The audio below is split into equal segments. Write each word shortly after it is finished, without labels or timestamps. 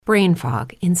Brain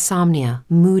fog, insomnia,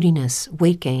 moodiness,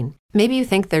 weight gain. Maybe you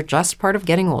think they're just part of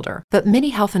getting older, but MIDI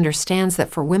Health understands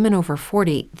that for women over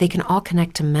 40, they can all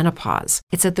connect to menopause.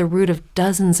 It's at the root of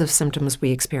dozens of symptoms we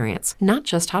experience, not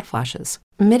just hot flashes.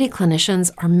 MIDI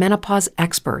clinicians are menopause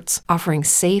experts, offering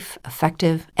safe,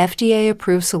 effective,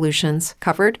 FDA-approved solutions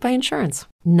covered by insurance.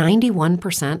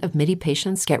 91% of MIDI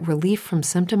patients get relief from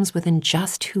symptoms within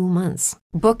just 2 months.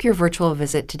 Book your virtual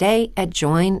visit today at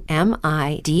joinmidi.com.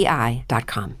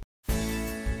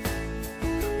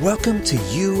 Welcome to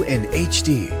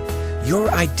UNHD,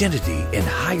 your identity in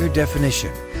higher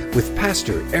definition, with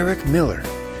Pastor Eric Miller.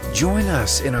 Join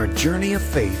us in our journey of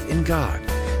faith in God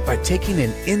by taking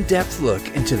an in-depth look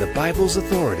into the Bible's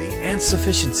authority and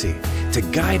sufficiency to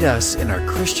guide us in our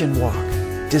Christian walk.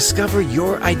 Discover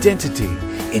your identity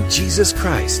in Jesus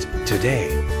Christ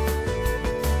today.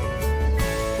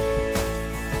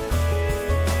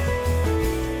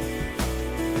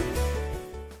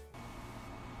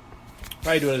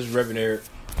 How you doing? This is Reverend Eric.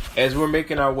 As we're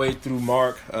making our way through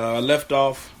Mark, I left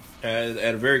off at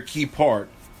a very key part,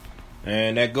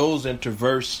 and that goes into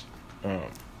verse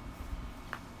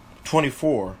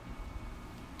 24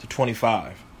 to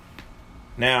 25.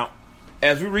 Now,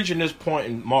 as we're reaching this point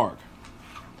in Mark,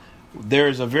 there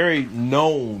is a very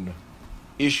known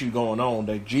issue going on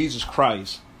that Jesus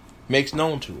Christ makes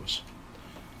known to us.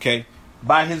 Okay?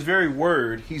 By his very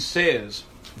word, he says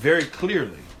very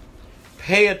clearly,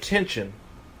 pay attention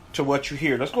to what you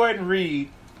hear. Let's go ahead and read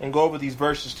and go over these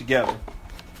verses together.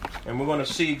 And we're going to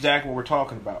see exactly what we're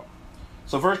talking about.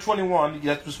 So verse 21,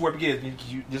 that's just where it begins.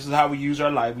 This is how we use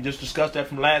our life. We just discussed that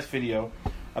from last video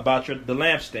about the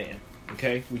lampstand.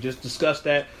 Okay? We just discussed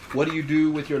that. What do you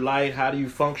do with your light? How do you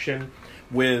function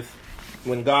with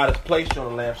when God has placed you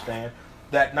on a lampstand?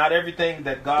 That not everything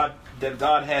that God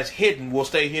has hidden will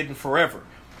stay hidden forever.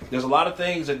 There's a lot of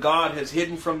things that God has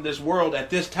hidden from this world at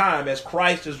this time as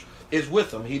Christ is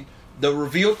with them. The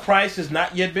revealed Christ has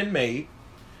not yet been made.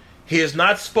 He has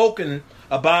not spoken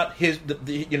about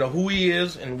who he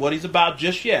is and what he's about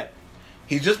just yet.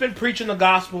 He's just been preaching the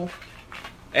gospel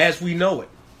as we know it.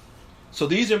 So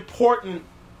these important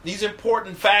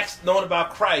facts known about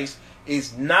Christ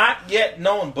is not yet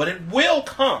known, but it will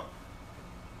come.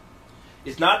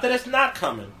 It's not that it's not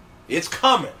coming. It's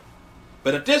coming.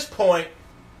 But at this point,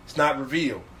 it's not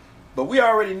revealed. But we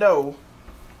already know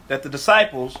that the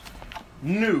disciples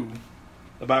knew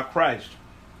about Christ.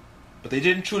 But they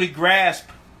didn't truly grasp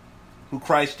who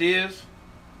Christ is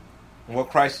and what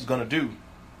Christ is going to do.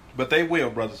 But they will,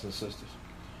 brothers and sisters.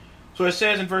 So it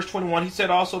says in verse 21, he said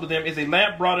also to them, is a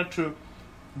lamp brought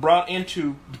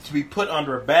into to be put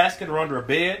under a basket or under a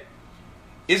bed?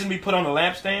 Isn't it be put on a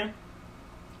lampstand?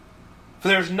 For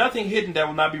there is nothing hidden that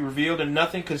will not be revealed, and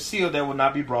nothing concealed that will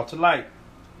not be brought to light.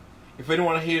 If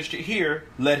anyone hears to hear,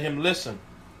 let him listen.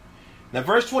 Now,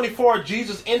 verse 24,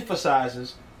 Jesus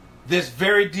emphasizes this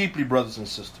very deeply, brothers and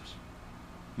sisters.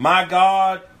 My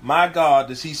God,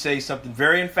 does he say something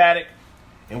very emphatic,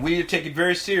 and we need to take it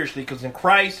very seriously, because when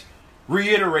Christ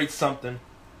reiterates something,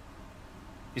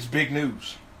 it's big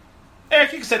news.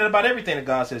 Eric, you can say that about everything that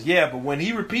God says. Yeah, but when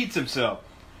he repeats himself,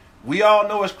 we all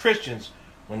know as Christians,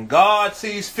 when God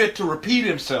sees fit to repeat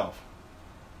himself,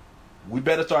 we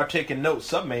better start taking notes.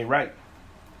 Something ain't right.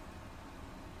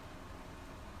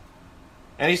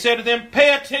 And he said to them,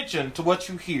 pay attention to what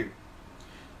you hear.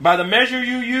 By the measure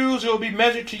you use, it will be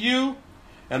measured to you,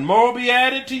 and more will be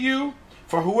added to you.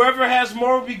 For whoever has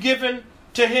more will be given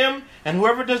to him, and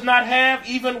whoever does not have,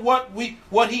 even what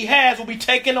he has will be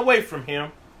taken away from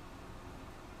him.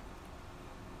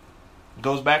 It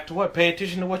goes back to what? Pay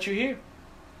attention to what you hear.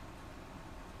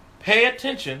 Pay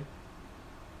attention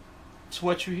to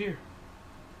what you hear.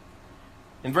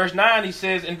 In verse 9, he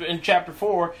says, in chapter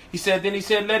 4, he said,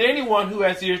 let anyone who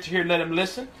has ears to hear, let him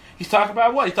listen. He's talking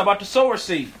about what? He's talking about the sower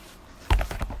seed.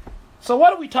 So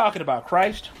what are we talking about,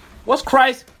 Christ? What's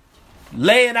Christ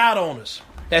laying out on us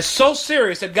that's so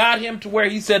serious that got him to where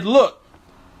he said, look,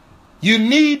 you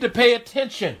need to pay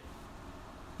attention.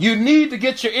 You need to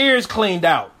get your ears cleaned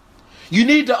out. You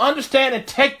need to understand and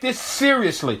take this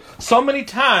seriously. So many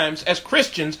times as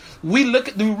Christians, we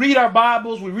read our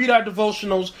Bibles, we read our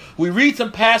devotionals, we read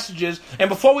some passages, and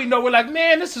before we know, we're like,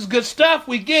 man, this is good stuff.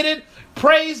 We get it.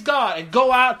 Praise God, and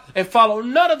go out and follow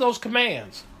none of those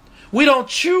commands. We don't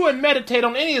chew and meditate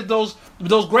on any of those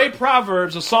great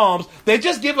proverbs or psalms. They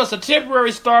just give us a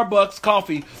temporary Starbucks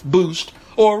coffee boost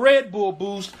or a Red Bull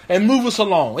boost and move us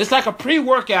along. It's like a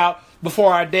pre-workout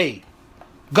before our day.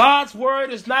 God's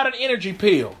word is not an energy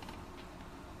pill.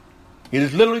 It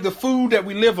is literally the food that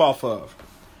we live off of.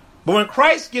 But when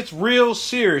Christ gets real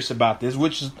serious about this,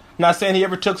 which is not saying he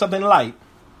ever took something light,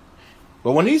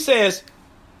 but when he says,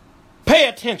 Pay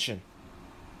attention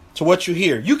to what you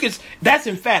hear. That's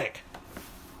emphatic.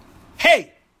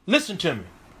 Hey, listen to me.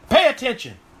 Pay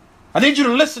attention. I need you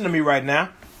to listen to me right now.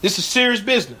 This is serious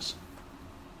business.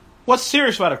 What's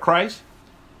serious about it, Christ?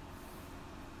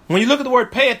 When you look at the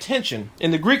word pay attention,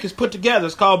 in the Greek it's put together,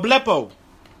 it's called blepo.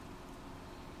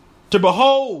 To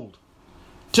behold,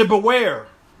 to beware,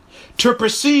 to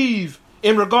perceive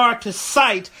in regard to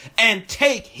sight and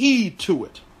take heed to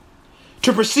it.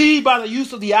 To perceive by the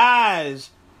use of the eyes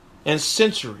and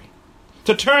sensory.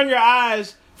 To turn your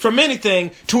eyes from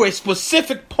anything to a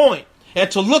specific point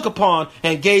and to look upon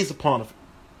and gaze upon it.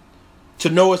 To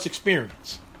know its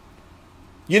experience.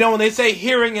 You know, when they say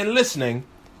hearing and listening,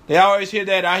 they always hear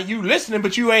that you listening,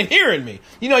 but you ain't hearing me.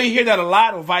 You know, you hear that a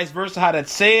lot, or vice versa, how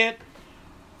that's said.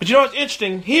 But you know what's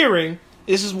interesting? Hearing,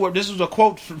 this is a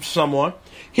quote from someone.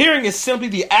 Hearing is simply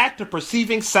the act of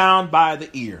perceiving sound by the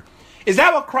ear. Is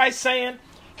that what Christ's saying?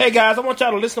 Hey guys, I want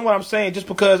y'all to listen to what I'm saying, just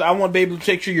because I want to be able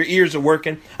to make sure your ears are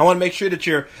working. I want to make sure that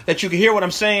you can hear what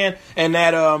I'm saying, and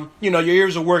that your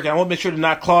ears are working. I want to make sure they're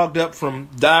not clogged up from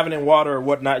diving in water or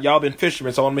whatnot. Y'all been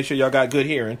fishermen, so I want to make sure y'all got good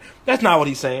hearing. That's not what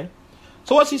he's saying.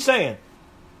 So what's he saying?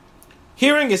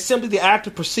 Hearing is simply the act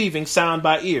of perceiving sound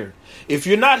by ear. If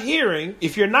you're not hearing,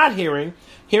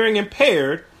 hearing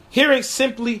impaired, hearing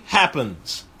simply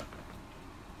happens.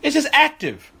 It's just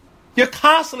active. You're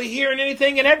constantly hearing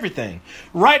anything and everything.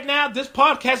 Right now, this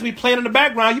podcast will be playing in the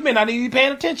background. You may not even be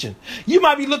paying attention. You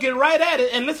might be looking right at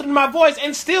it and listening to my voice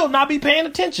and still not be paying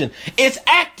attention. It's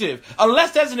active.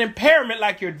 Unless there's an impairment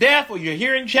like you're deaf or you're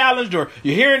hearing challenged or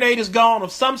your hearing aid is gone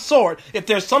of some sort. If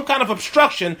there's some kind of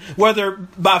obstruction, whether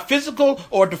by physical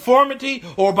or deformity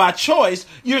or by choice,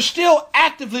 you're still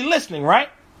actively listening, right?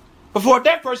 But for a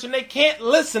deaf person, they can't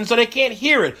listen, so they can't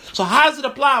hear it. So how does it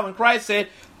apply when Christ said,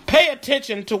 pay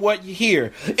attention to what you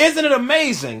hear? Isn't it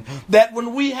amazing that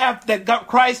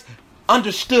Christ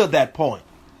understood that point?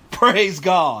 Praise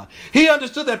God. He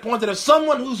understood that point, that if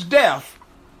someone who's deaf,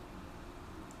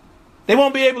 they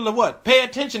won't be able to what? Pay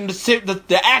attention to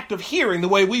the act of hearing the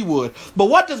way we would. But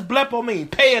what does blepo mean?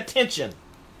 Pay attention.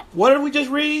 What did we just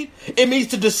read? It means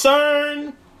to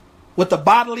discern with the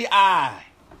bodily eye.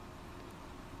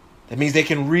 That means they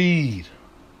can read.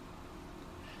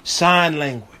 Sign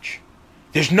language.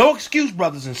 There's no excuse,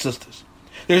 brothers and sisters.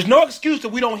 There's no excuse that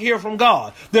we don't hear from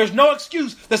God. There's no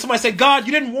excuse that somebody say, God,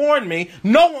 you didn't warn me.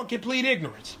 No one can plead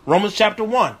ignorance. Romans chapter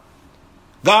 1.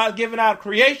 God given out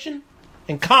creation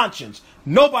and conscience.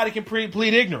 Nobody can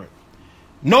plead ignorant.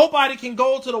 Nobody can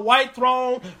go to the white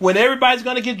throne when everybody's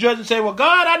going to get judged and say, well,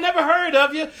 God, I never heard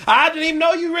of you. I didn't even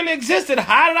know you really existed.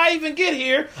 How did I even get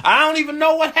here? I don't even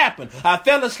know what happened. I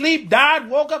fell asleep, died,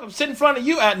 woke up, I'm sitting in front of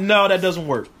you. No, that doesn't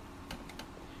work.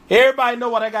 Everybody know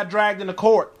why they got dragged into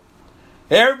court.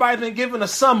 Everybody's been given a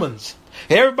summons.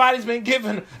 Everybody's been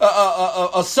given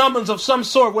a summons of some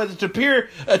sort, whether it's to appear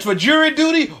for jury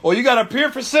duty, or you got to appear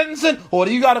for sentencing, or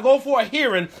you got to go for a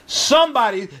hearing.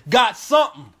 Somebody got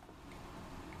something.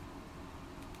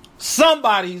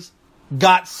 Somebody's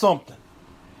got something.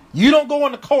 You don't go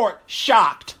into court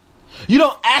shocked. You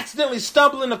don't accidentally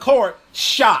stumble into court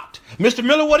shocked. Mr.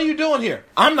 Miller, what are you doing here?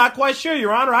 I'm not quite sure,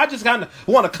 Your Honor. I just kind of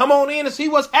want to come on in and see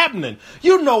what's happening.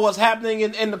 You know what's happening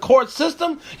in the court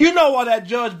system. You know why that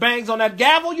judge bangs on that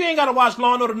gavel. You ain't got to watch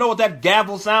Law & Order to know what that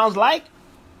gavel sounds like.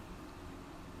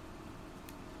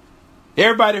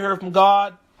 Everybody heard from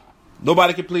God.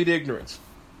 Nobody can plead ignorance.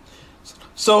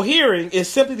 So hearing is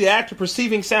simply the act of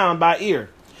perceiving sound by ear.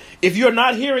 If you're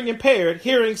not hearing impaired,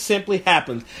 hearing simply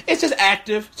happens. It's just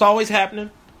active. It's always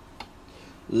happening.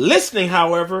 Listening,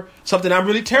 however, something I'm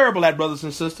really terrible at, brothers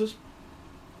and sisters.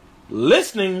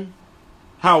 Listening,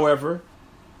 however,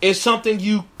 is something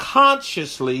you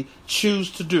consciously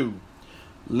choose to do.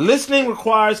 Listening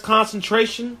requires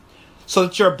concentration so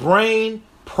that your brain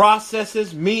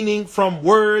processes meaning from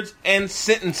words and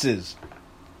sentences.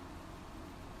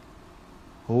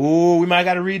 Oh, we might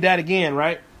got to read that again,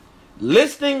 right?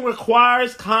 Listening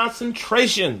requires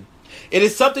concentration. It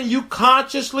is something you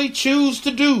consciously choose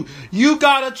to do. You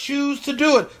got to choose to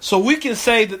do it. So we can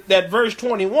say that verse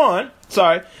 24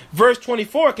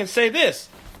 can say this.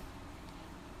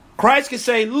 Christ can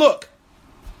say, look,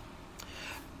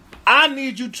 I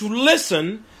need you to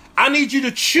listen. I need you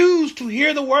to choose to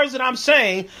hear the words that I'm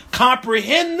saying,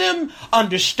 comprehend them,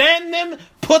 understand them,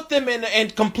 put them in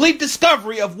complete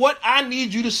discovery of what I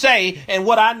need you to say and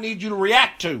what I need you to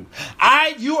react to.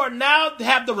 You are now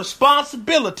have the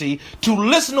responsibility to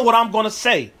listen to what I'm going to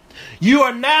say. You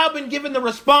are now been given the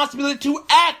responsibility to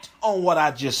act on what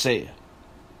I just said.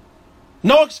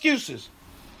 No excuses.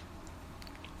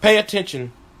 Pay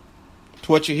attention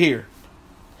to what you hear.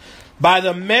 By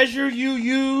the measure you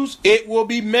use, it will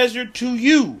be measured to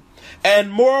you,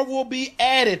 and more will be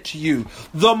added to you.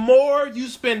 The more you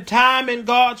spend time in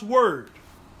God's word,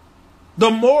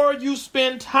 the more you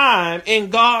spend time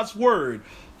in God's word,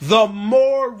 the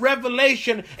more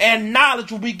revelation and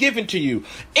knowledge will be given to you.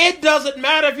 It doesn't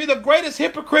matter if you're the greatest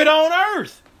hypocrite on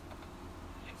earth.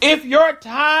 If your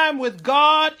time with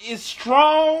God is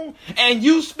strong and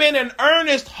you spend an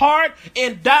earnest heart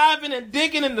in diving and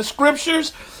digging in the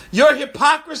scriptures, your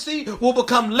hypocrisy will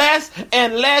become less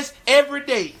and less every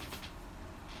day.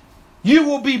 You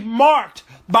will be marked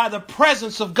by the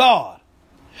presence of God.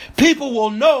 People will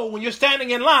know when you're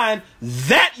standing in line,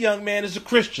 that young man is a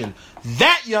Christian.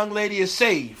 That young lady is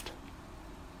saved.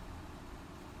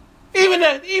 Even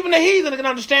the heathen can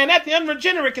understand that. The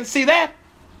unregenerate can see that.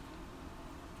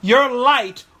 Your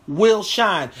light will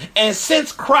shine. And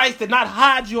since Christ did not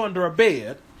hide you under a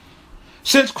bed,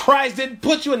 since Christ didn't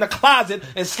put you in the closet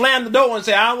and slam the door and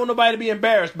say, I don't want nobody to be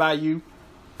embarrassed by you,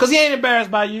 because he ain't embarrassed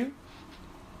by you.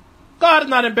 God is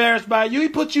not embarrassed by you. He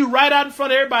put you right out in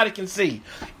front, everybody can see.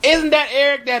 Isn't that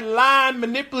Eric, that lying,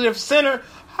 manipulative sinner?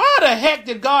 How the heck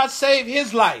did God save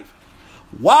his life?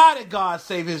 Why did God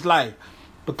save his life?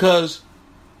 Because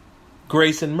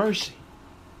grace and mercy.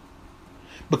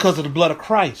 Because of the blood of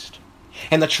Christ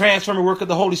and the transforming work of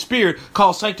the Holy Spirit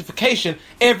called sanctification.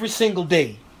 Every single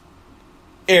day,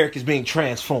 Eric is being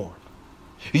transformed.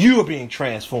 You are being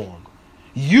transformed.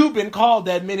 You've been called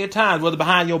that many times, whether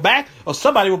behind your back or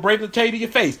somebody will bravely tell you to your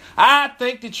face. I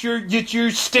think that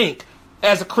you stink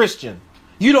as a Christian.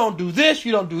 You don't do this,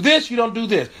 you don't do this, you don't do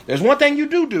this. There's one thing you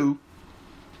do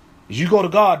is you go to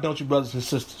God, don't you, brothers and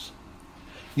sisters?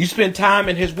 You spend time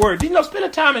in his word.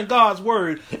 Spending time in God's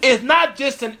word is not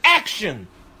just an action.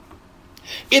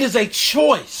 It is a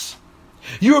choice.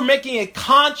 You're making a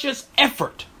conscious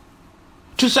effort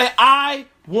to say, I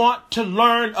want to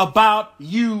learn about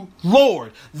you,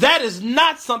 Lord. That is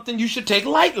not something you should take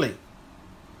lightly.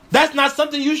 That's not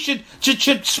something you should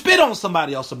spit on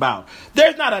somebody else about.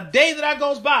 There's not a day that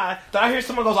goes by that I hear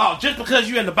someone goes, oh, just because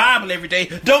you're in the Bible every day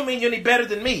don't mean you're any better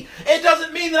than me. It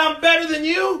doesn't mean that I'm better than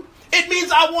you. It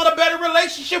means I want a better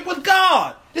relationship with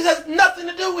God. This has nothing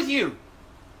to do with you.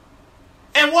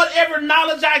 And whatever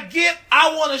knowledge I get,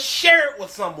 I want to share it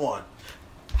with someone.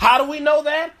 How do we know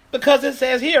that? Because it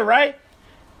says here, right?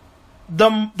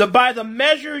 By the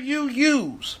measure you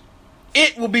use,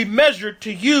 it will be measured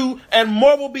to you, and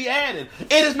more will be added.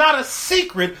 It is not a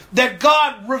secret that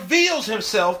God reveals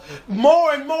himself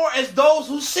more and more as those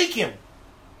who seek him.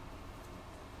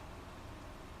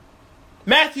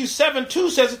 Matthew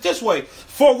 7:2 says it this way: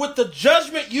 for with the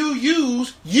judgment you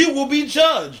use, you will be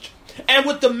judged. And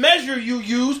with the measure you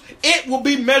use, it will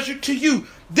be measured to you.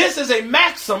 This is a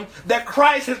maxim that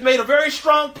Christ has made a very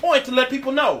strong point to let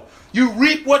people know. You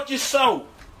reap what you sow.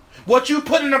 What you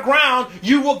put in the ground,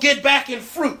 you will get back in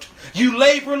fruit. You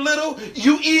labor little,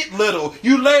 you eat little.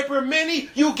 You labor many,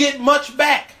 you get much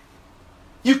back.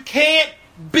 You can't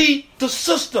beat the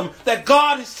system that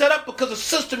God has set up because the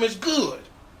system is good.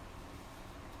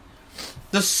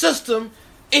 The system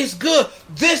is good.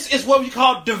 This is what we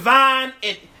call divine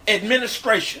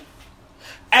administration.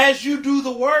 As you do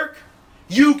the work,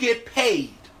 you get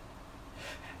paid.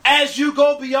 As you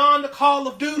go beyond the call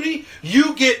of duty,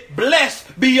 you get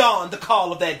blessed beyond the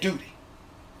call of that duty.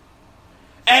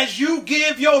 As you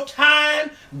give your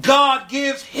time, God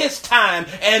gives his time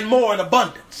and more in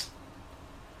abundance.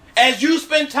 As you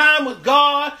spend time with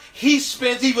God, he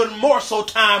spends even more so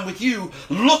time with you,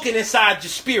 looking inside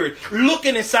your spirit,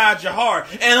 looking inside your heart,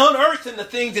 and unearthing the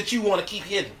things that you want to keep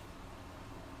hidden.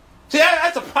 See,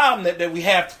 that's a problem that we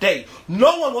have today.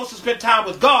 No one wants to spend time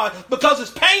with God because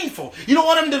it's painful. You don't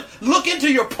want them to look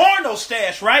into your porno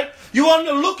stash, right? You want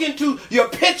them to look into your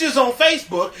pictures on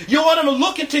Facebook. You want them to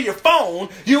look into your phone.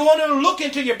 You want them to look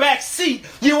into your back seat.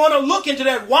 You want to look into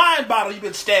that wine bottle you've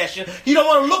been stashing. You don't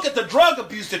want to look at the drug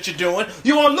abuse that you're doing.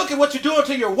 You want to look at what you're doing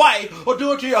to your wife or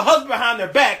doing to your husband behind their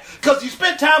back. Because you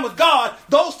spend time with God,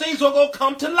 those things are going to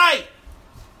come to light.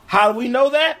 How do we know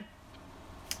that?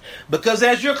 Because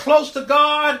as you're close to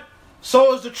God,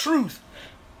 so is the truth.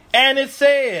 And it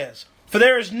says, for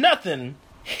there is nothing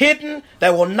hidden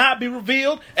that will not be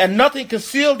revealed, and nothing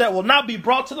concealed that will not be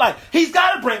brought to light. He's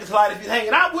got to bring it to light if he's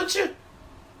hanging out with you.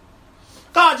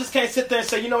 God just can't sit there and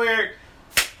say, Eric,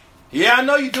 yeah, I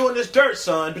know you're doing this dirt,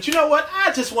 son, but you know what?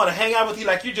 I just want to hang out with you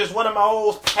like you're just one of my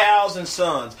old pals and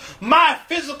sons. My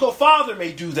physical father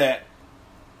may do that,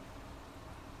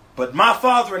 but my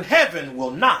Father in heaven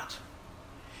will not.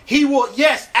 He will,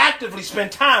 yes, actively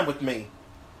spend time with me,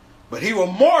 but he will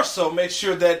more so make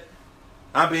sure that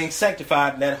I'm being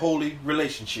sanctified in that holy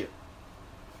relationship.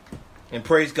 And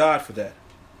praise God for that.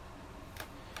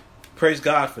 praise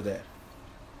God for that.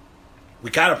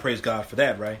 We got to praise God for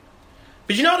that, right?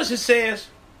 But you notice it says,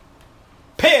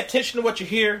 pay attention to what you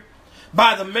hear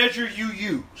by the measure you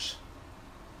use,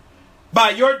 by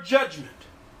your judgment,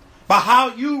 by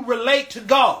how you relate to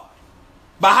God,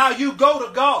 by how you go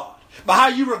to God, by how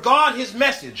you regard his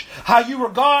message, how you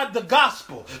regard the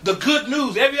gospel, the good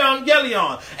news,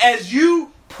 evangelion, as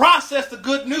you process the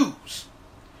good news,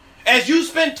 as you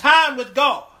spend time with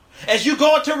God, as you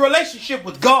go into a relationship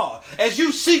with God, as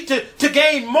you seek to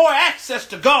gain more access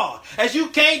to God, as you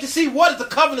came to see what does the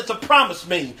covenants of promise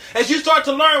mean, as you start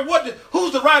to learn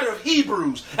who's the writer of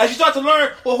Hebrews, as you start to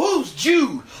learn, well, who's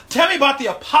Jude? Tell me about the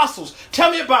apostles. Tell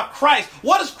me about Christ.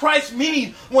 What does Christ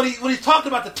mean when he's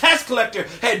talking about the tax collector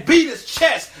had beat his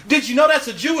chest? Did you know that's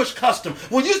a Jewish custom?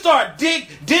 When you start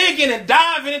digging and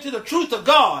diving into the truth of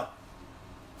God,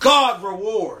 God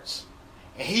rewards.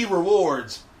 And he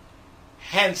rewards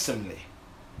handsomely.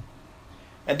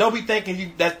 And don't be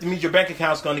thinking that means your bank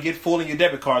account's going to get full and your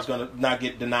debit card's going to not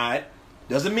get denied.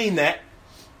 Doesn't mean that.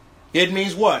 It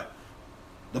means what?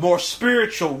 The more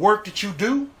spiritual work that you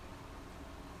do,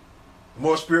 the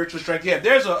more spiritual strength you have.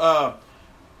 There's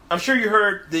I'm sure you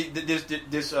heard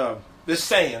this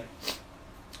saying.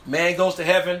 Man goes to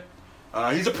heaven.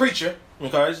 He's a preacher.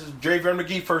 Okay, this is J. Vernon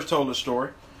McGee first told the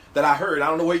story that I heard. I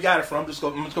don't know where he got it from. I'm just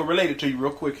going to relate it to you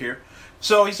real quick here.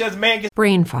 So he says, man gets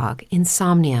brain fog,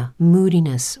 insomnia,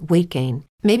 moodiness, weight gain.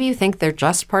 Maybe you think they're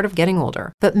just part of getting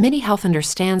older, but MIDI Health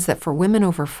understands that for women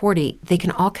over 40, they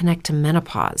can all connect to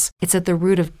menopause. It's at the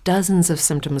root of dozens of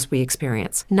symptoms we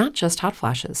experience, not just hot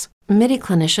flashes. MIDI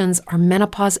clinicians are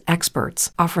menopause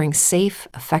experts, offering safe,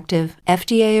 effective,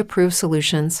 FDA-approved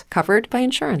solutions covered by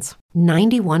insurance.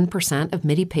 91% of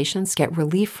MIDI patients get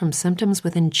relief from symptoms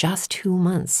within just 2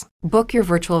 months. Book your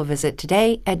virtual visit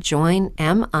today at joinmidi.com.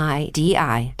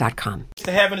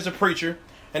 to heaven as a preacher,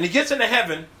 and he gets into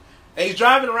heaven, and he's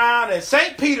driving around, and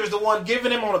St. Peter's the one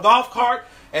giving him on a golf cart,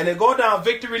 and they're going down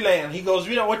Victory Lane. He goes,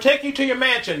 we're taking you to your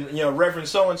mansion, Reverend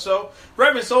so-and-so.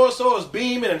 Reverend so-and-so is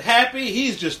beaming and happy.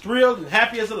 He's just thrilled and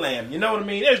happy as a lamb. You know what I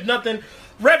mean? There's nothing.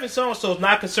 Reverend so-and-so is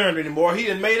not concerned anymore. He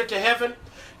done made it to heaven.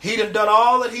 He done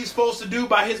all that he's supposed to do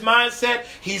by his mindset.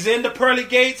 He's in the pearly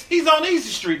gates. He's on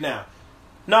Easy Street now.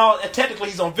 No,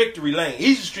 technically he's on Victory Lane.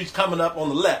 Easy Street's coming up on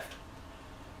the left.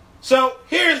 So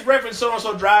here's Reverend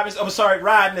so-and-so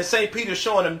riding, and St. Peter's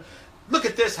showing him, look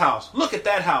at this house, look at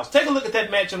that house, take a look at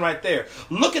that mansion right there.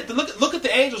 Look at the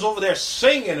angels over there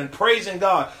singing and praising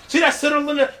God. See that citadel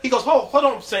in there? He goes, hold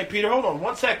on, St. Peter, hold on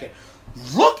 1 second.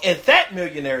 Look at that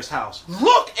millionaire's house.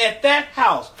 Look at that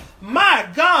house. My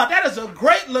God, that is a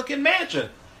great looking mansion.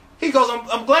 He goes,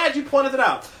 I'm glad you pointed it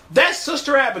out. That's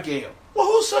Sister Abigail. Well,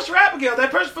 who's Sister Abigail?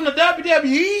 That person from the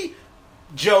WWE?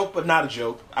 Joke, but not a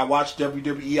joke. I watch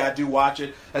WWE. I do watch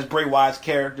it. That's Bray Wyatt's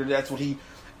character. That's what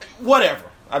whatever.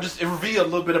 It revealed a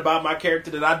little bit about my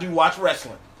character that I do watch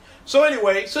wrestling. So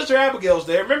anyway, Sister Abigail's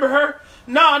there. Remember her?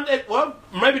 No, well,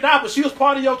 maybe not, but she was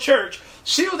part of your church.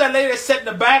 She was that lady that sat in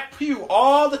the back pew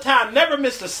all the time, never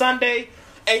missed a Sunday.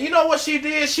 And you know what she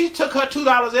did? She took her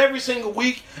 $2 every single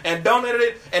week and donated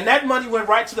it, and that money went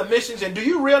right to the missions. And do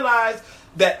you realize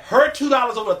that her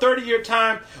 $2 over a 30-year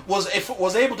time was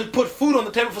able to put food on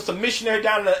the table for some missionary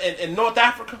down in North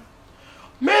Africa?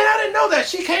 Man, I didn't know that.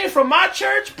 She came from my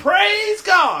church. Praise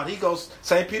God. He goes,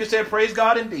 St. Peter said, praise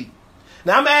God indeed.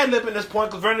 Now, I'm ad-libbing this point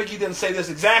because Vernon McGee didn't say this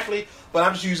exactly, but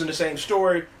I'm just using the same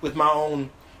story with my own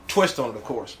twist on it, of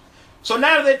course. So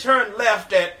now that they turn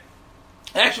left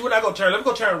actually, we're not going to turn left.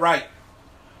 We're going to turn right.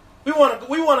 We want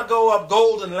to go up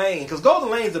Golden Lane because Golden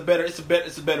Lane is a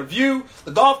better view.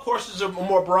 The golf courses are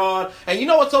more broad, and you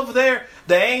know what's over there?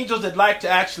 The angels that like to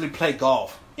actually play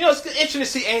golf. You know, it's interesting to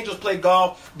see angels play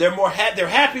golf. They're they're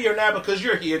happier now because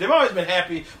you're here. They've always been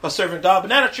happy by serving God, but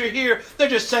now that you're here, they're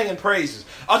just singing praises.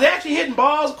 Are they actually hitting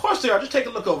balls? Of course they are. Just take a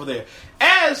look over there.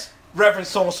 As Reverend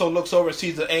so-and-so looks over and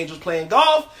sees the angels playing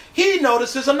golf, he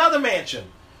notices another mansion.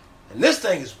 And this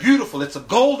thing is beautiful. It's a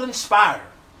golden spire.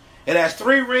 It has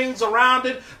 3 rings around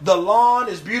it. The lawn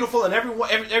is beautiful, and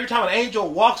every time an angel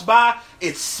walks by,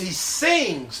 he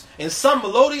sings in some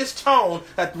melodious tone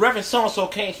that Reverend so-and-so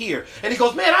can't hear. And he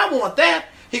goes, man, I want that.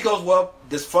 He goes, well,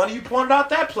 it's funny you pointed out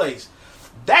that place.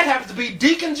 That happens to be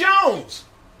Deacon Jones.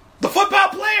 The football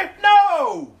player?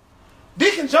 No.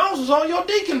 Deacon Jones was on your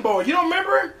deacon board. You don't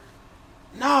remember him?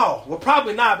 No. Well,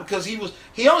 probably not, because he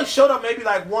only showed up maybe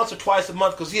like once or twice a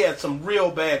month because he had some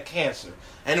real bad cancer.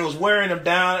 And it was wearing him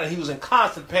down, and he was in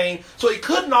constant pain, so he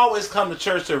couldn't always come to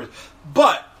church service.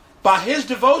 But by his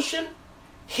devotion,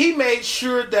 he made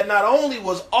sure that not only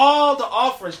was all the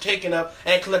offerings taken up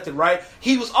and collected right,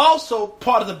 he was also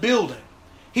part of the building.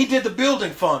 He did the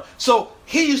building fund. So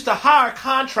he used to hire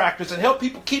contractors and help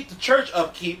people keep the church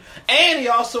upkeep. And he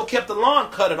also kept the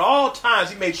lawn cut at all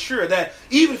times. He made sure that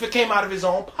even if it came out of his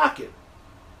own pocket.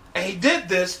 And he did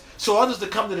this so others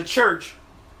that come to the church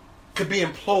could be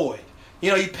employed.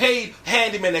 You know, he paid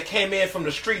handymen that came in from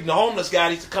the street, and the homeless guy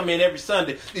used to come in every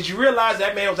Sunday. Did you realize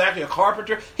that man was actually a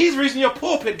carpenter? He's the reason your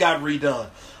pulpit got redone.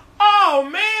 Oh,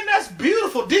 man, that's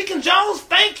beautiful. Deacon Jones,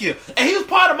 thank you. And he was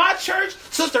part of my church.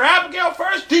 Sister Abigail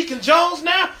first, Deacon Jones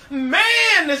now.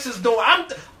 Man, this is doing...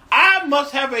 I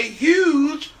must have a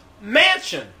huge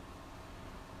mansion.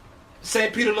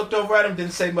 St. Peter looked over at him,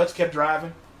 didn't say much, kept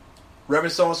driving.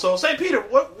 Reverend so-and-so, St. Peter,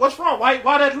 what's wrong? Why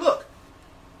that look?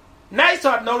 Now he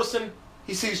started noticing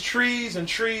he sees trees and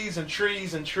trees and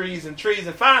trees and trees and trees.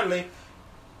 And finally,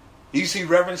 you see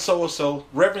Reverend so-and-so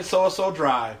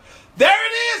drive. There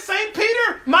it is, St.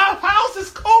 Peter. My house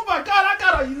is, oh my God, I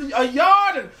got a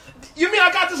yard. And you mean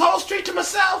I got this whole street to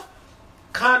myself?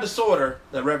 Kind of, sort of,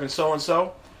 the Reverend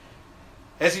so-and-so.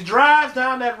 As he drives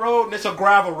down that road, and it's a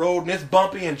gravel road, and it's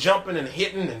bumpy and jumping and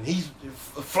hitting, and he's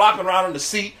flopping around on the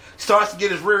seat, starts to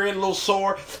get his rear end a little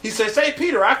sore. He says, St.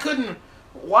 Peter, I couldn't,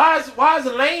 why is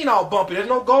the lane all bumpy? There's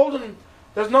no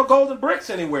golden bricks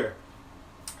anywhere.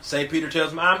 St. Peter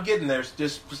tells him, I'm getting there.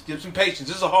 Just give some patience.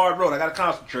 This is a hard road. I got to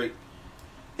concentrate.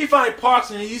 He finally parks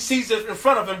and he sees it in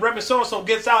front of him. Reverend so-and-so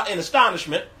gets out in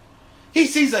astonishment. He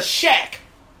sees a shack.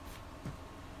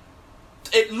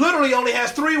 It literally only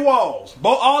has 3 walls.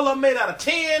 All of them made out of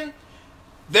tin.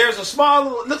 There's a small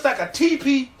little, it looks like a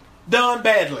teepee done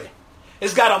badly.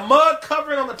 It's got a mud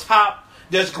covering on the top.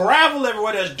 There's gravel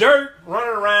everywhere. There's dirt running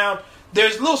around.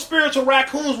 There's little spiritual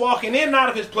raccoons walking in and out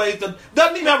of his place. That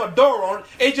doesn't even have a door on it.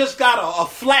 It just got a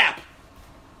flap.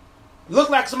 Looks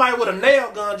like somebody with a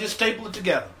nail gun just stapled it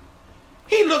together.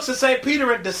 He looks at St.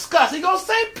 Peter in disgust. He goes,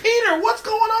 St. Peter, what's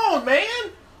going on,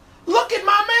 man? Look at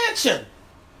my mansion.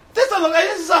 This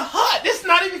is a hut. This is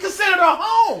not even considered a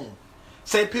home.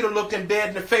 St. Peter looked him dead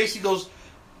in the face. He goes,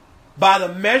 by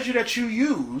the measure that you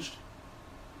used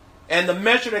and the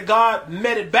measure that God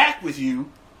met it back with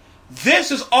you,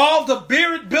 this is all the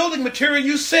building material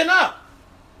you sent up.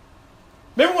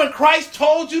 Remember when Christ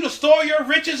told you to store your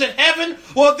riches in heaven?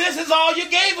 Well, this is all you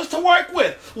gave us to work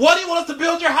with. What do you want us to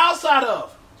build your house out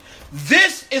of?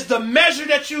 This is the measure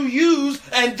that you use,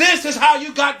 and this is how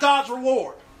you got God's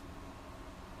reward.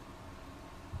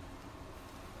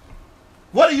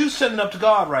 What are you sending up to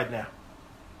God right now?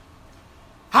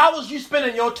 How was you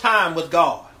spending your time with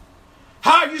God?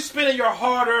 How are you spending your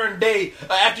hard-earned day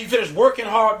after you finish working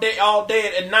hard all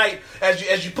day at night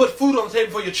as you put food on the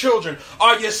table for your children?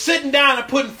 Are you sitting down and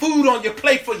putting food on your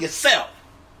plate for yourself?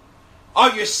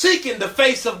 Are you seeking the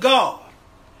face of God?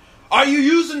 Are you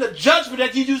using the judgment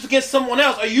that you use against someone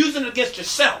else? Are you using it against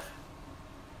yourself?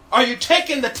 Are you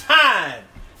taking the time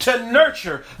to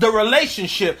nurture the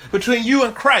relationship between you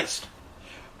and Christ?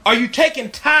 Are you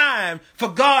taking time for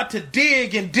God to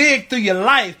dig through your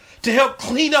life to help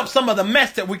clean up some of the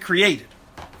mess that we created?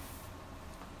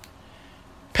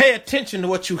 Pay attention to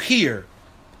what you hear.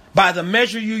 By the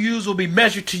measure you use will be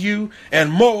measured to you,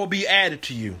 and more will be added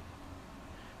to you.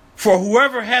 For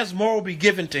whoever has more will be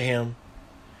given to him.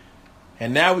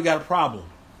 And now we got a problem.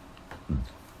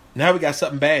 Now we got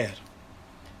something bad.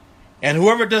 And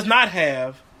whoever does not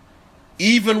have,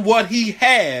 even what he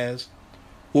has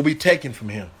will be taken from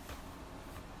him.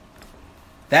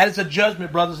 That is a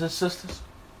judgment, brothers and sisters.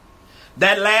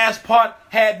 That last part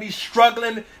had me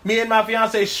struggling, me and my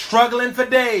fiance struggling for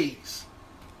days.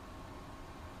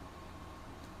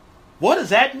 What does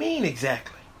that mean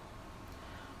exactly?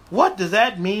 What does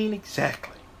that mean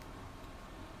exactly?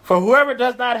 For whoever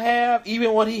does not have,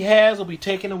 even what he has will be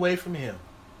taken away from him.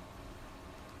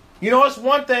 You know, it's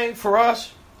one thing for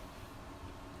us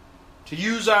to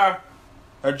use our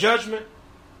judgment,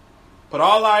 put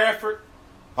all our effort,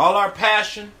 all our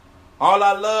passion, all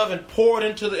our love, and pour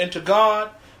it into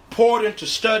God, pour it into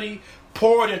study,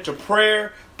 pour it into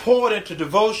prayer, pour it into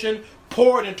devotion,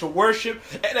 pour it into worship.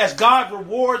 And as God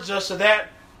rewards us for that,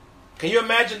 can you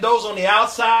imagine those on the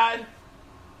outside?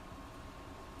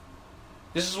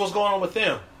 This is what's going on with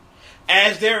them.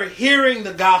 As they're hearing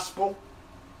the gospel,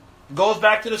 it goes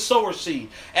back to the sower seed.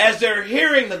 As they're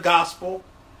hearing the gospel,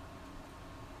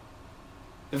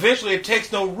 eventually it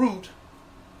takes no root,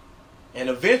 and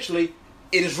eventually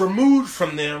it is removed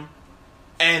from them,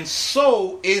 and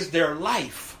so is their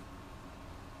life.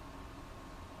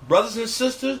 Brothers and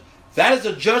sisters, that is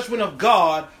the judgment of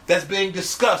God that's being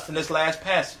discussed in this last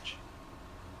passage.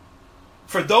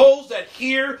 For those that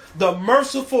hear the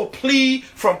merciful plea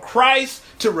from Christ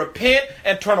to repent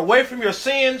and turn away from your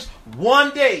sins,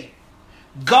 one day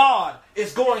God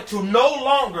is going to no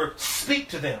longer speak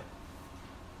to them.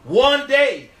 One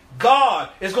day, God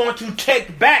is going to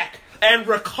take back and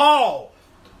recall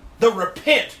the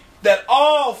repent, that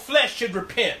all flesh should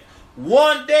repent.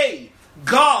 One day,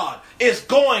 God is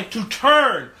going to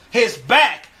turn his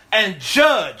back and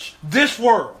judge this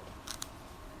world.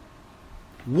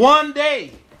 One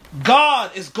day,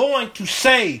 God is going to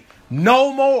say,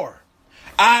 no more.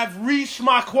 I've reached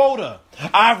my quota.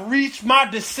 I've reached my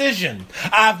decision.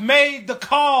 I've made the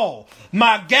call.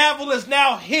 My gavel is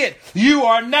now hit. You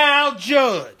are now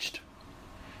judged.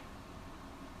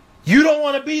 You don't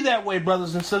want to be that way,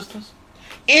 brothers and sisters.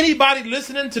 Anybody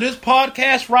listening to this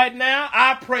podcast right now,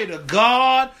 I pray to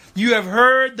God you have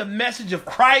heard the message of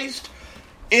Christ.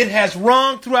 It has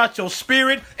rung throughout your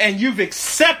spirit and you've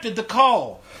accepted the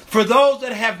call. For those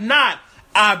that have not,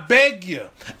 I beg you,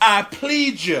 I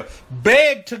plead you,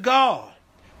 beg to God,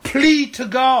 plead to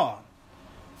God,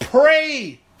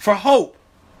 pray for hope.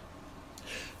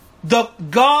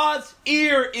 God's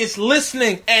ear is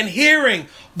listening and hearing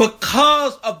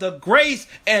because of the grace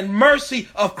and mercy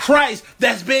of Christ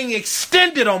that's being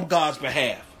extended on God's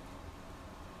behalf.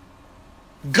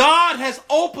 God has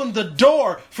opened the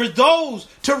door for those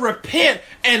to repent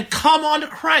and come on to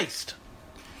Christ.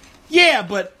 Yeah,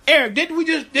 but Eric,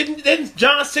 didn't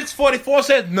John 6:44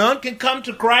 says none can come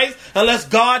to Christ unless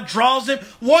God draws them?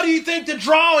 What do you think the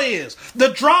draw is? The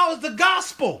draw is the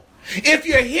gospel. If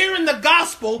you're hearing the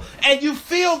gospel and you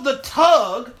feel the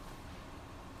tug,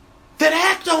 then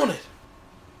act on it.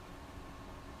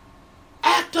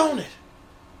 Act on it.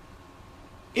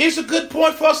 Here's a good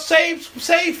point for us saved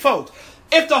folks.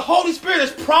 If the Holy Spirit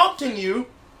is prompting you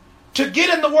to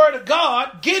get in the Word of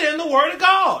God, get in the Word of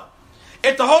God.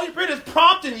 If the Holy Spirit is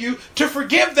prompting you to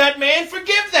forgive that man,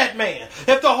 forgive that man.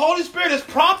 If the Holy Spirit is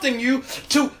prompting you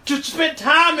to spend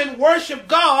time and worship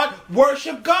God,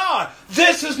 worship God.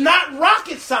 This is not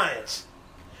rocket science.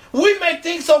 We make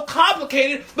things so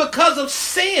complicated because of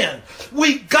sin.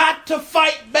 We got to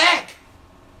fight back.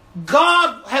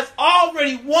 God has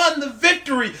already won the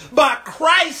victory by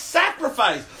Christ's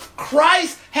sacrifice.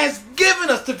 Christ has given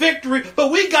us the victory,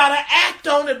 but we got to act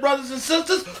on it, brothers and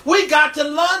sisters. We got to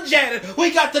lunge at it.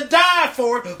 We got to die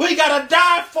for it. We got to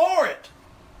die for it.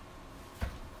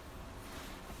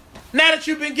 Now that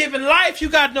you've been given life, you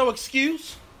got no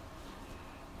excuse.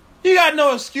 You got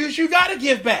no excuse. You got to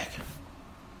give back.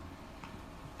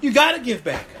 You got to give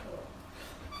back.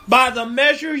 By the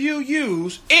measure you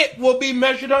use, it will be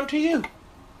measured unto you.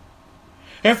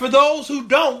 And for those who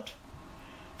don't,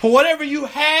 for whatever you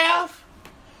have,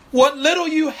 what little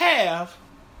you have,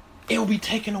 it will be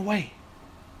taken away.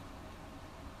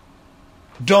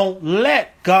 Don't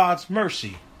let God's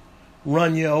mercy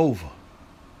run you over.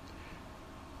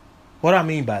 What do I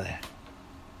mean by that?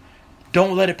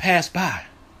 Don't let it pass by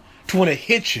to when it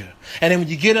hits you. And then when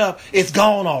you get up, it's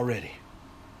gone already.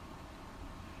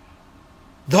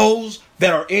 Those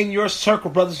that are in your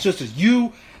circle, brothers and sisters,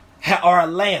 you are a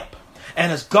lamp.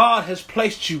 And as God has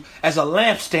placed you as a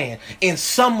lampstand in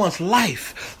someone's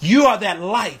life, you are that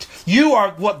light. You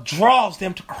are what draws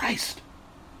them to Christ.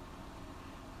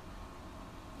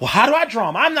 Well, how do I draw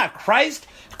them? I'm not Christ.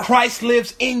 Christ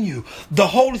lives in you. The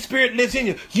Holy Spirit lives in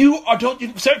you. You are,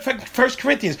 1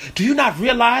 Corinthians, do you not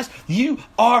realize you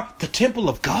are the temple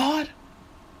of God?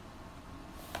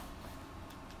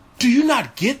 Do you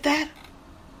not get that?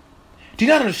 Do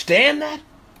you not understand that?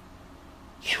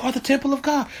 You are the temple of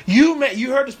God. You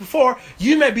heard this before.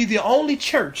 You may be the only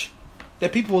church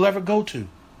that people will ever go to.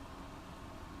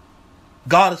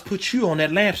 God has put you on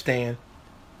that lampstand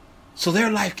so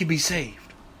their life can be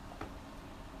saved.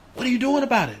 What are you doing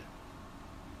about it?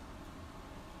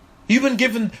 You've been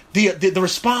given the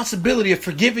responsibility of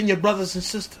forgiving your brothers and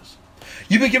sisters.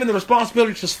 You've been given the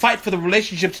responsibility to fight for the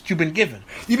relationships that you've been given.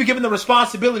 You've been given the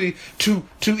responsibility to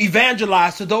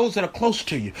evangelize to those that are close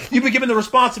to you. You've been given the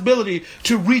responsibility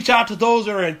to reach out to those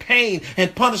that are in pain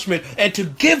and punishment and to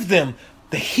give them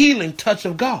the healing touch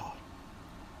of God.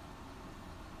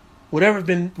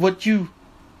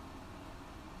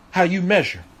 How you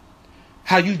measure,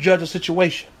 how you judge a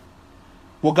situation,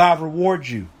 will God reward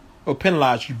you or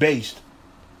penalize you based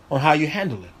on how you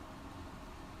handle it?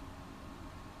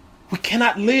 We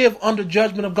cannot live under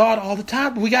judgment of God all the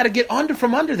time, but we got to get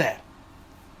from under that.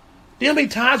 You know how many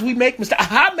times we make mistakes?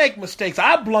 I make mistakes.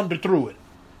 I blunder through it.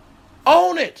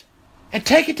 Own it and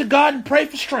take it to God and pray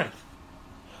for strength.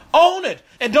 Own it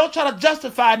and don't try to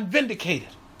justify it and vindicate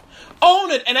it.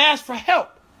 Own it and ask for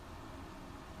help.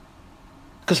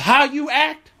 Because how you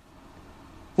act,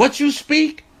 what you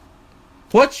speak,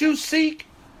 what you seek,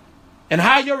 and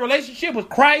how your relationship with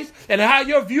Christ and how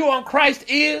your view on Christ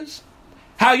is,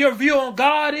 how your view on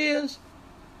God is,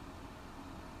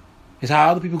 It's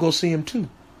how other people go see him too.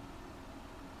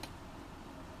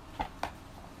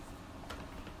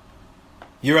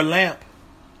 You're a lamp.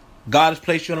 God has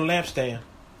placed you on a lampstand.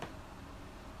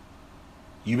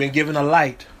 You've been given a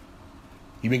light.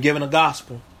 You've been given a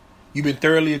gospel. You've been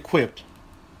thoroughly equipped.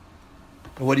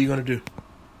 And what are you going to do?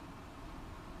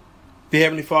 Dear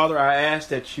Heavenly Father, I ask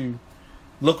that you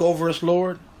look over us,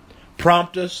 Lord.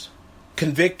 Prompt us.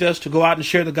 Convict us to go out and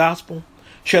share the gospel.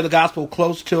 Share the gospel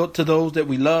close to those that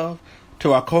we love,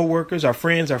 to our co-workers, our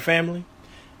friends, our family.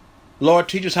 Lord,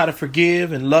 teach us how to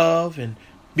forgive and love and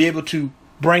be able to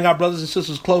bring our brothers and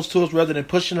sisters close to us rather than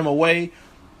pushing them away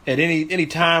at any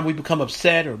time we become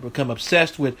upset or become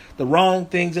obsessed with the wrong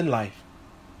things in life.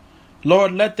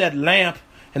 Lord, let that lamp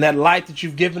and that light that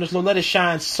you've given us, Lord, let it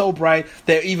shine so bright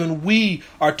that even we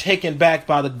are taken back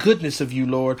by the goodness of you,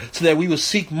 Lord, so that we will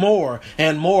seek more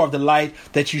and more of the light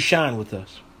that you shine with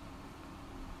us.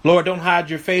 Lord, don't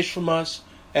hide your face from us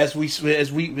as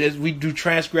we do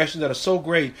transgressions that are so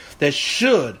great that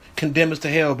should condemn us to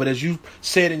hell. But as you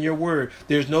said in your word,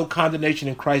 there's no condemnation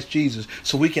in Christ Jesus.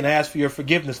 So we can ask for your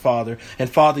forgiveness, Father. And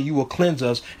Father, you will cleanse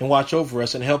us and watch over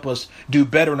us and help us do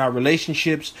better in our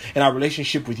relationships, and our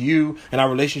relationship with you, and our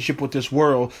relationship with this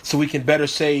world, so we can better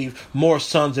save more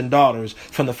sons and daughters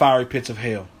from the fiery pits of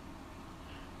hell.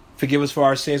 Forgive us for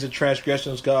our sins and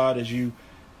transgressions, God, as you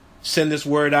send this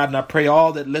word out. And I pray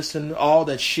all that listen, all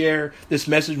that share this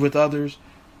message with others,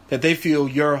 that they feel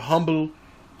your humble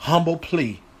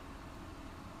plea.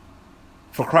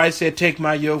 For Christ said, take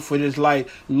my yoke, for it is light.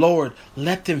 Lord,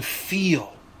 let them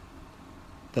feel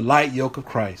the light yoke of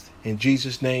Christ. In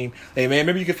Jesus' name, amen.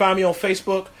 Remember, you can find me on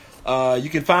Facebook. You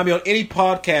can find me on any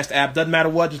podcast app. Doesn't matter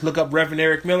what. Just look up Reverend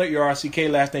Eric Miller, ERCK,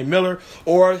 last name Miller,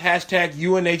 or hashtag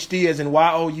UNHD as in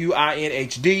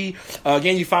YOUINHD.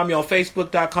 Again, you find me on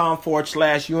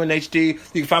Facebook.com/UNHD.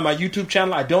 You can find my YouTube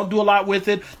channel. I don't do a lot with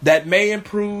it. That may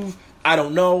improve. I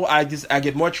don't know. I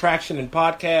get more traction in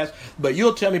podcasts, but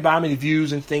you'll tell me by how many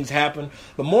views and things happen.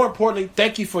 But more importantly,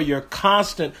 thank you for your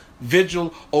constant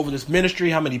vigil over this ministry,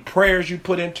 how many prayers you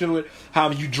put into it, how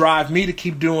you drive me to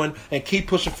keep doing and keep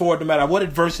pushing forward no matter what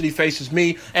adversity faces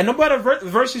me. And no matter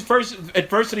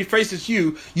adversity faces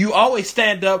you, you always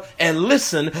stand up and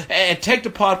listen and take the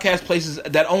podcast places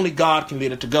that only God can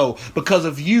lead it to go, because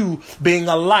of you being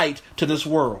a light to this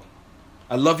world.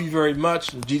 I love you very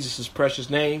much. In Jesus' precious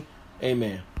name,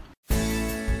 amen.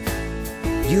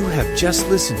 You have just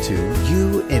listened to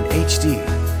UNHD,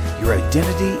 Your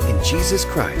Identity in Jesus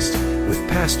Christ, with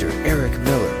Pastor Eric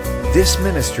Miller. This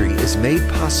ministry is made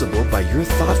possible by your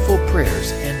thoughtful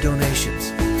prayers and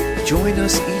donations. Join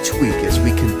us each week as we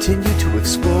continue to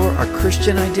explore our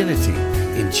Christian identity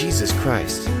in Jesus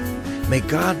Christ. May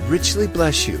God richly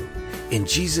bless you. In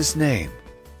Jesus' name,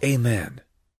 amen.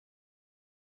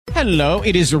 Hello,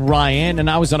 it is Ryan, and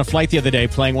I was on a flight the other day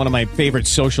playing one of my favorite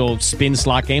social spin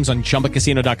slot games on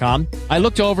ChumbaCasino.com. I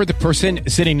looked over at the person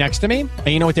sitting next to me, and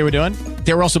you know what they were doing?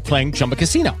 They were also playing Chumba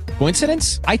Casino.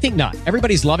 Coincidence? I think not.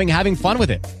 Everybody's loving having fun with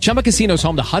it. Chumba Casino is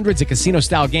home to hundreds of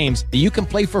casino-style games that you can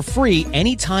play for free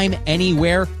anytime,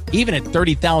 anywhere, even at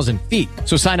 30,000 feet.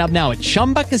 So sign up now at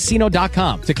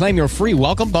ChumbaCasino.com to claim your free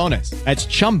welcome bonus. That's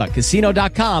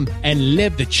ChumbaCasino.com and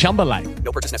live the Chumba life.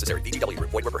 No purchase necessary. VGW.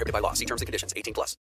 Void where prohibited by law. See terms and conditions. 18+.